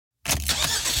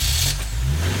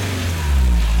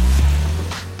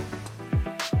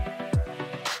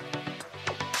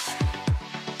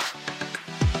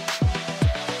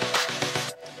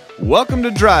Welcome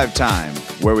to Drive Time,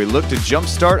 where we look to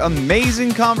jumpstart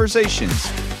amazing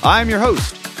conversations. I'm your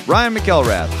host, Ryan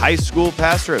McElrath, high school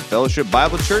pastor at Fellowship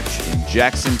Bible Church in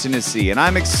Jackson, Tennessee, and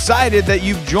I'm excited that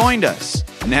you've joined us.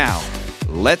 Now,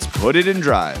 let's put it in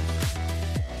drive.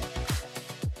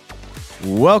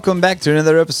 Welcome back to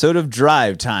another episode of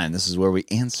Drive Time. This is where we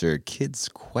answer kids'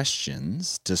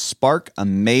 questions to spark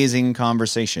amazing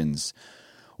conversations.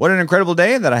 What an incredible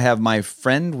day that I have my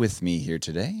friend with me here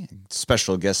today,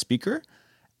 special guest speaker,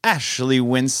 Ashley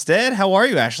Winstead. How are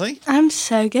you, Ashley? I'm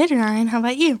so good, Ryan. How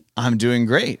about you? I'm doing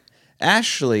great.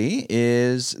 Ashley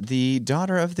is the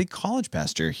daughter of the college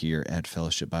pastor here at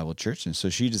Fellowship Bible Church, and so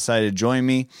she decided to join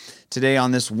me today on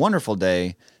this wonderful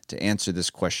day to answer this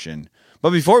question.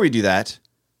 But before we do that,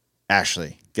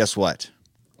 Ashley, guess what?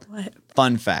 What?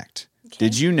 Fun fact. Okay.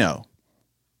 Did you know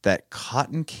that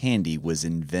cotton candy was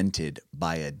invented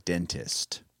by a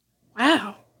dentist?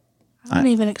 Wow. I didn't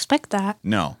even expect that.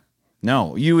 No.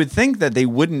 You would think that they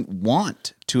wouldn't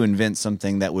want to invent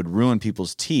something that would ruin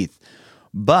people's teeth,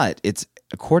 but it's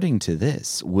according to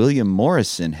this, William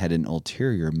Morrison had an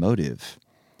ulterior motive.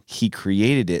 He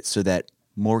created it so that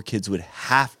more kids would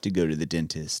have to go to the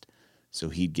dentist so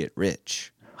he'd get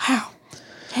rich. Wow.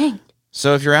 Dang.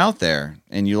 So if you're out there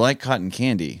and you like cotton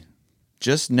candy,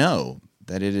 just know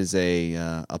that it is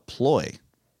a ploy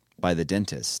by the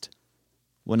dentist.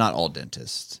 Well, not all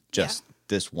dentists, just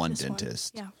this one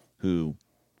dentist who,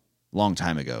 long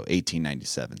time ago,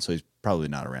 1897, so he's probably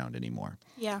not around anymore.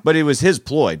 Yeah. But it was his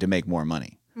ploy to make more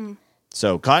money.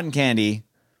 So cotton candy,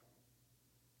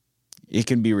 it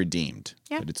can be redeemed.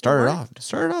 Yeah, But it started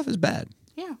off as bad.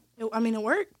 Yeah. It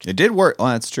worked. It did work. Oh,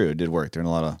 that's true. It did work. There are a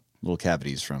lot of little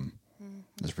cavities from.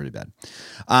 That's pretty bad.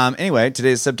 Anyway,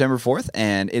 today is September 4th,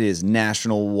 and it is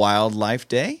National Wildlife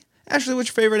Day. Ashley, what's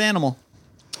your favorite animal?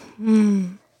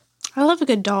 I love a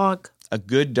good dog. A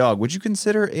good dog. Would you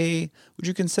consider a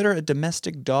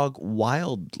domestic dog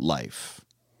wildlife?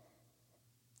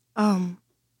 I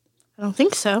don't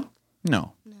think so.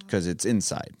 No, because it's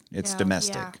inside. It's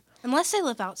domestic. Yeah. Unless they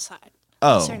live outside.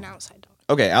 Oh. Unless they're an outside dog.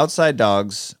 Okay, outside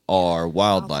dogs are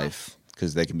wildlife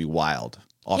because they can be wild,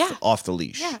 off the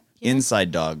leash. Yeah. Inside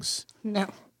dogs, No.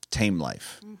 tame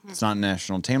life. It's not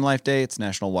National Tame Life Day, it's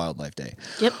National Wildlife Day.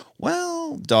 Yep.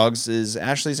 Well, dogs is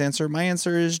Ashley's answer. My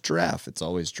answer is giraffe. It's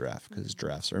always giraffe because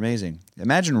giraffes are amazing.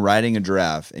 Imagine riding a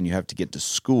giraffe and you have to get to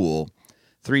school.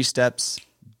 3 steps,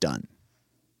 done.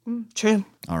 True.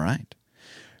 All right.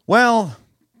 Well,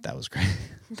 that was great.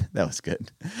 That was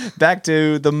good. Back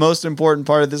to the most important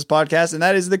part of this podcast, and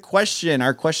that is the question.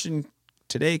 Our question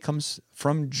today comes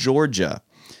from Georgia.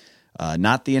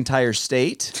 Not the entire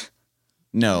state.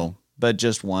 No, but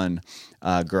just one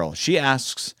girl. She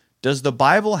asks, does the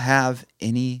Bible have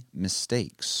any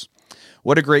mistakes?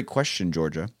 What a great question,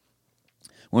 Georgia.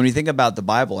 When we think about the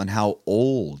Bible and how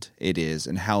old it is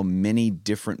and how many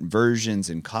different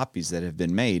versions and copies that have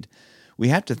been made, we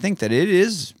have to think that it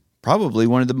is probably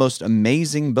one of the most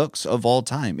amazing books of all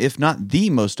time, if not the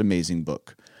most amazing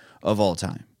book of all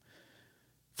time.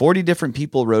 40 different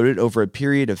people wrote it over a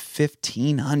period of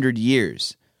 1,500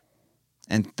 years.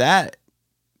 And that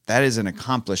is an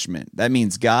accomplishment. That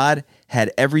means God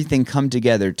had everything come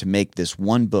together to make this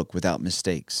one book without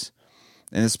mistakes.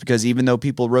 And it's because even though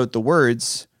people wrote the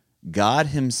words, God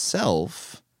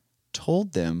himself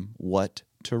told them what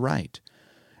to write.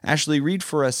 Ashley, read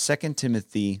for us 2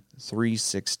 Timothy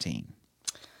 3:16.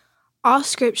 All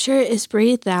scripture is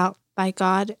breathed out by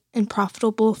God and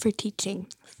profitable for teaching,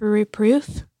 for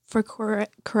reproof, for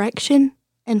correction,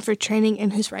 and for training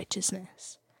in his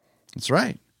righteousness. That's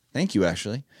right. Thank you,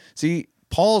 Ashley. See,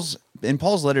 in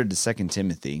Paul's letter to 2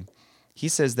 Timothy, he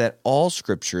says that all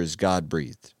scripture is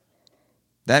God-breathed.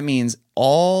 That means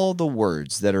all the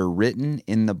words that are written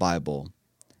in the Bible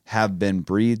have been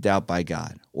breathed out by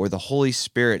God, or the Holy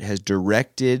Spirit has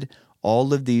directed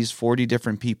all of these 40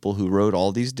 different people who wrote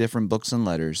all these different books and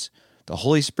letters. The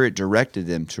Holy Spirit directed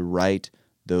them to write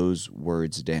those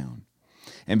words down.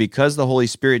 And because the Holy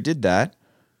Spirit did that,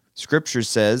 Scripture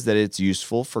says that it's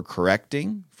useful for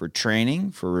correcting, for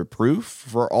training, for reproof,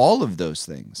 for all of those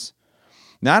things.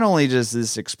 Not only does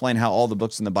this explain how all the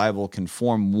books in the Bible can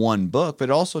form one book, but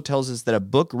it also tells us that a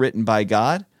book written by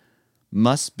God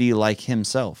must be like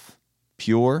himself,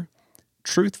 pure,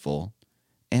 truthful,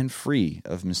 and free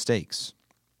of mistakes.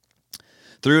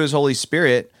 Through his Holy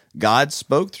Spirit, God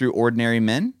spoke through ordinary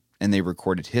men, and they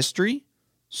recorded history,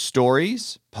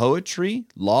 stories, poetry,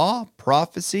 law,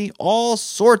 prophecy, all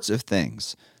sorts of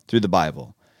things through the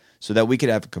Bible, so that we could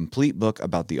have a complete book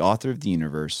about the author of the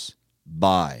universe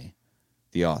by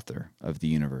the author of the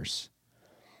universe.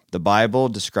 The Bible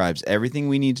describes everything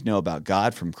we need to know about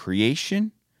God from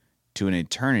creation to an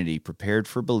eternity prepared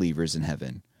for believers in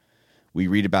heaven. We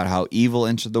read about how evil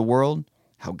entered the world,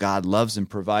 how God loves and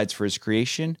provides for his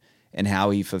creation, and how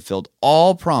he fulfilled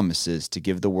all promises to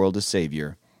give the world a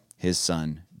Savior, his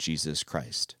Son, Jesus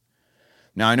Christ.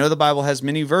 Now, I know the Bible has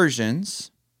many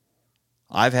versions.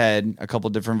 I've had a couple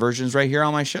different versions right here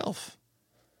on my shelf.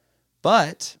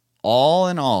 But all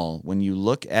in all, when you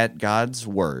look at God's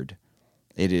word,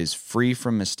 it is free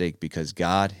from mistake because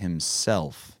God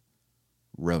himself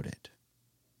wrote it.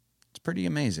 It's pretty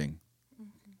amazing.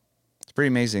 It's pretty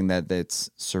amazing that it's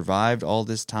survived all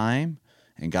this time,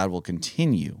 and God will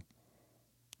continue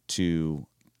to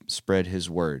spread his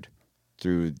word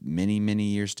through many, many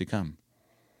years to come.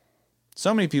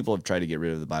 So many people have tried to get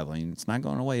rid of the Bible, and it's not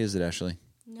going away, is it, Ashley?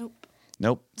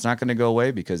 Nope, it's not going to go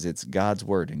away because it's God's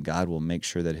word, and God will make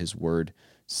sure that his word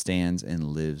stands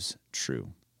and lives true.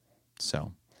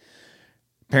 So,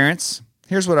 parents,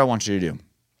 here's what I want you to do.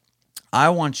 I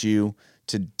want you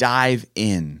to dive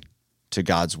in to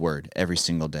God's word every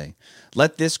single day.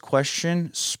 Let this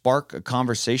question spark a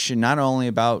conversation not only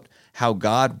about how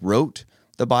God wrote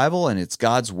the Bible and it's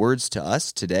God's words to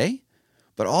us today,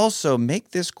 but also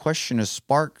make this question a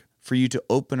spark for you to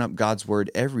open up God's word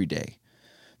every day.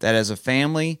 That as a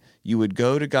family, you would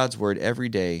go to God's word every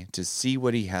day to see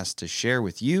what he has to share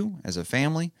with you as a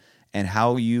family and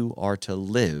how you are to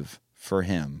live for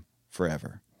him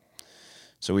forever.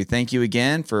 So we thank you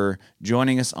again for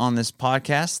joining us on this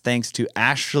podcast. Thanks to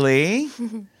Ashley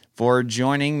for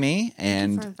joining me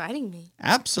and for inviting me.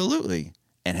 Absolutely.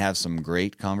 And have some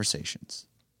great conversations.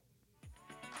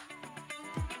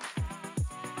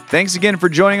 Thanks again for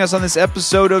joining us on this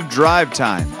episode of Drive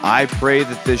Time. I pray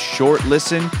that this short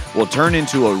listen will turn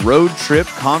into a road trip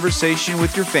conversation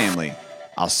with your family.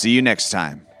 I'll see you next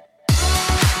time.